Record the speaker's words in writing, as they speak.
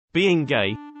Being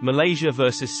gay, Malaysia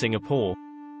versus Singapore.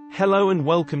 Hello and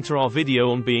welcome to our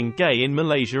video on being gay in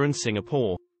Malaysia and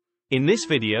Singapore. In this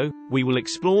video, we will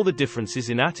explore the differences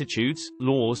in attitudes,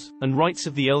 laws, and rights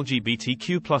of the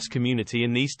LGBTQ+ community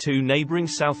in these two neighboring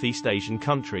Southeast Asian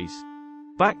countries.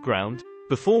 Background: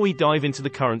 before we dive into the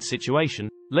current situation,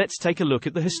 let's take a look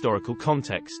at the historical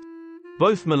context.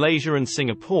 Both Malaysia and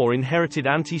Singapore inherited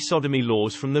anti-sodomy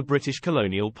laws from the British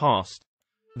colonial past.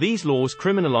 These laws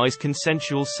criminalize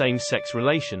consensual same-sex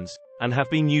relations, and have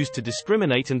been used to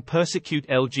discriminate and persecute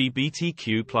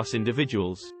LGBTQ+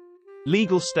 individuals.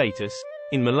 Legal status: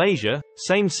 in Malaysia,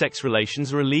 same-sex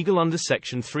relations are illegal under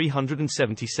Section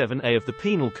 377A of the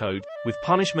Penal Code, with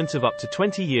punishment of up to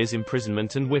 20 years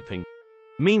imprisonment and whipping.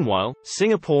 Meanwhile,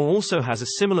 Singapore also has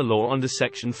a similar law under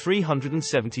Section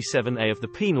 377A of the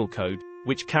Penal Code,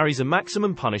 which carries a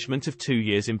maximum punishment of 2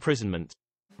 years imprisonment.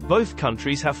 Both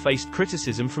countries have faced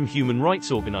criticism from human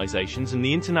rights organizations and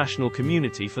the international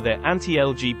community for their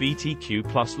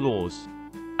anti-LGBTQ+ laws.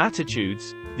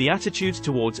 Attitudes: the attitudes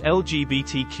towards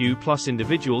LGBTQ+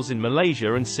 individuals in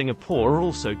Malaysia and Singapore are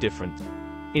also different.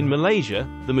 In Malaysia,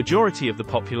 the majority of the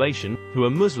population, who are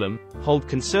Muslim, hold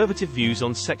conservative views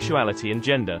on sexuality and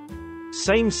gender.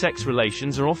 Same-sex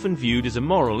relations are often viewed as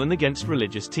immoral and against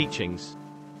religious teachings.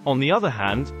 On the other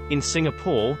hand, in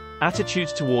Singapore,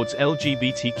 attitudes towards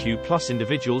LGBTQ+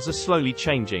 individuals are slowly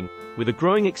changing, with a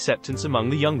growing acceptance among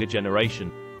the younger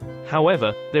generation.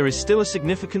 However, there is still a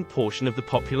significant portion of the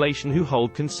population who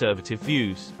hold conservative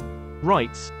views.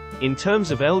 Rights: in terms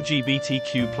of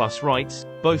LGBTQ+ rights,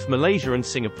 both Malaysia and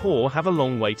Singapore have a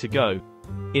long way to go.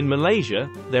 In Malaysia,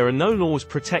 there are no laws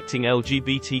protecting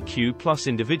LGBTQ+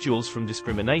 individuals from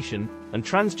discrimination, and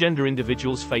transgender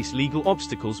individuals face legal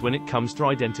obstacles when it comes to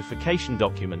identification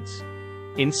documents.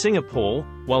 In Singapore,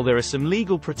 while there are some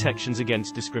legal protections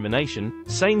against discrimination,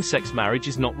 same-sex marriage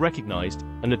is not recognized,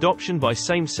 and adoption by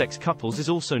same-sex couples is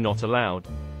also not allowed.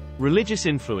 Religious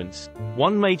influence: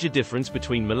 one major difference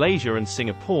between Malaysia and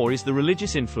Singapore is the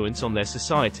religious influence on their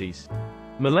societies.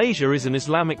 Malaysia is an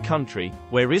Islamic country,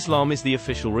 where Islam is the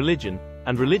official religion,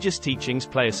 and religious teachings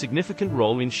play a significant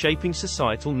role in shaping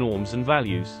societal norms and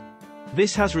values.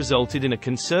 This has resulted in a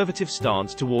conservative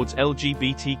stance towards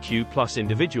LGBTQ+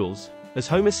 individuals, as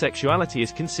homosexuality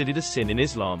is considered a sin in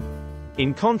Islam.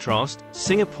 In contrast,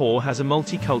 Singapore has a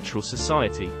multicultural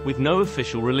society, with no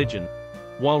official religion.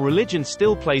 While religion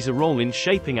still plays a role in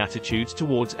shaping attitudes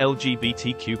towards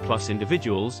LGBTQ+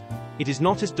 individuals, it is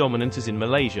not as dominant as in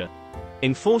Malaysia.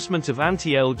 Enforcement of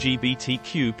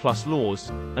anti-LGBTQ+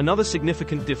 laws: another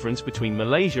significant difference between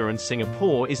Malaysia and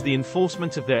Singapore is the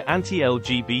enforcement of their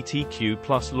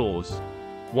anti-LGBTQ+ laws.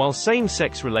 While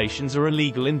same-sex relations are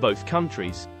illegal in both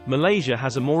countries, Malaysia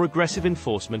has a more aggressive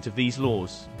enforcement of these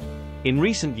laws. In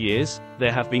recent years,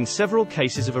 there have been several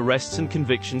cases of arrests and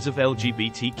convictions of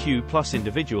LGBTQ+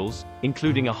 individuals,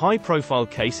 including a high-profile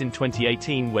case in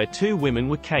 2018 where 2 women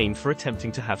were caned for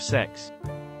attempting to have sex.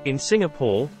 In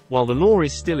Singapore, while the law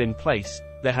is still in place,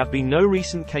 there have been no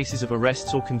recent cases of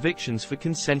arrests or convictions for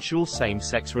consensual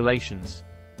same-sex relations.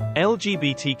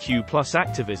 LGBTQ+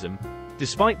 activism: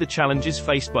 despite the challenges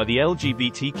faced by the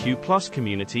LGBTQ+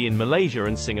 community in Malaysia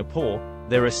and Singapore,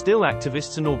 there are still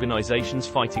activists and organizations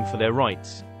fighting for their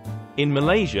rights. In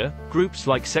Malaysia, groups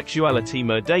like Sexuality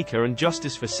Merdeka and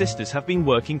Justice for Sisters have been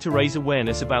working to raise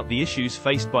awareness about the issues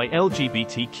faced by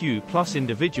LGBTQ+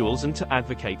 individuals and to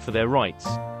advocate for their rights.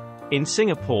 In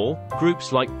Singapore,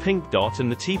 groups like Pink Dot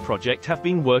and the Tea Project have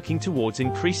been working towards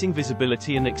increasing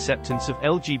visibility and acceptance of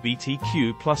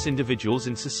LGBTQ+ individuals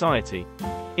in society.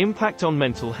 Impact on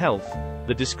mental health: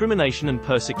 the discrimination and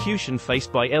persecution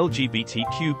faced by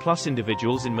LGBTQ+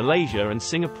 individuals in Malaysia and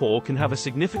Singapore can have a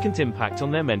significant impact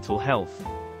on their mental health.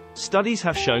 Studies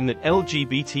have shown that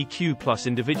LGBTQ+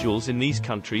 individuals in these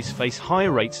countries face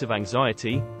higher rates of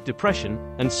anxiety, depression,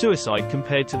 and suicide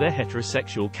compared to their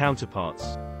heterosexual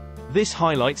counterparts. This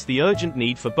highlights the urgent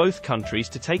need for both countries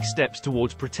to take steps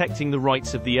towards protecting the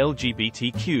rights of the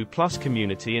LGBTQ+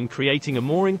 community and creating a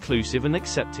more inclusive and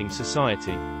accepting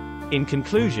society. In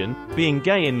conclusion, being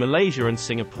gay in Malaysia and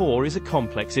Singapore is a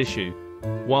complex issue.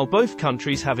 While both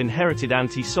countries have inherited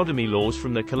anti-sodomy laws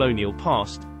from the colonial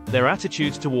past, their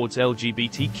attitudes towards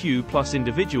LGBTQ+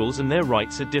 individuals and their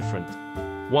rights are different.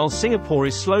 While Singapore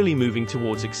is slowly moving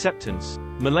towards acceptance,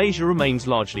 Malaysia remains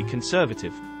largely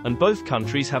conservative, and both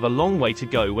countries have a long way to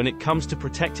go when it comes to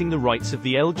protecting the rights of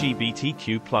the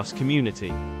LGBTQ+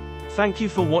 community. Thank you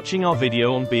for watching our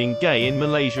video on being gay in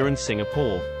Malaysia and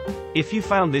Singapore. If you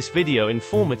found this video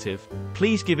informative,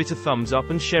 please give it a thumbs up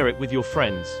and share it with your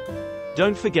friends.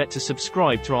 Don't forget to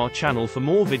subscribe to our channel for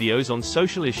more videos on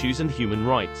social issues and human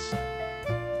rights.